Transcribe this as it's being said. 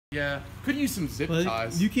Yeah, could use some zip But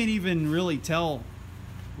ties. you can't even really tell,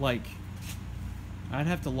 like, I'd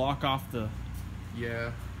have to lock off the...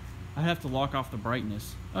 Yeah. I'd have to lock off the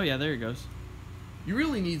brightness. Oh yeah, there it goes. You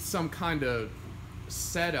really need some kind of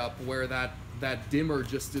setup where that dimmer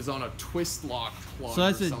just is on a twist lock plug So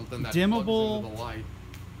that's or a something that dimmable- plugs into the light.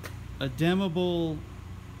 A dimmable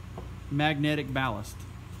magnetic ballast.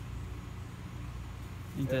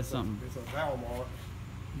 Ain't that something? It's a Valmar.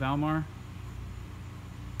 Valmar?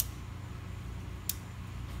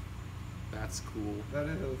 That's cool. That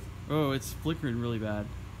is. Oh, it's flickering really bad.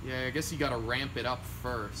 Yeah, I guess you gotta ramp it up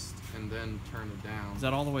first and then turn it down. Is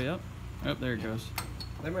that all the way up? Oh, there it goes.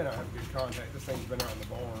 They may not have good contact. This thing's been out in the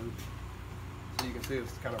barn. So you can see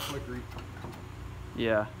it's kind of flickery.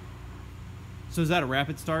 Yeah. So is that a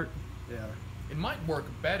rapid start? Yeah, It might work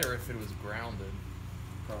better if it was grounded.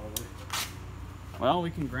 probably. Well,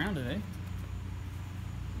 we can ground it, eh?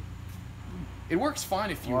 It works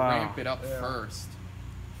fine if you Wow. ramp it up first.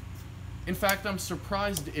 In fact, I'm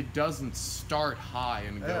surprised it doesn't start high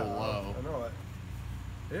and go low. I know it.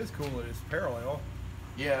 It is cool that it's parallel.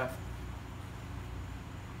 Yeah.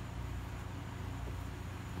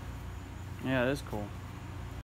 Yeah, that's cool.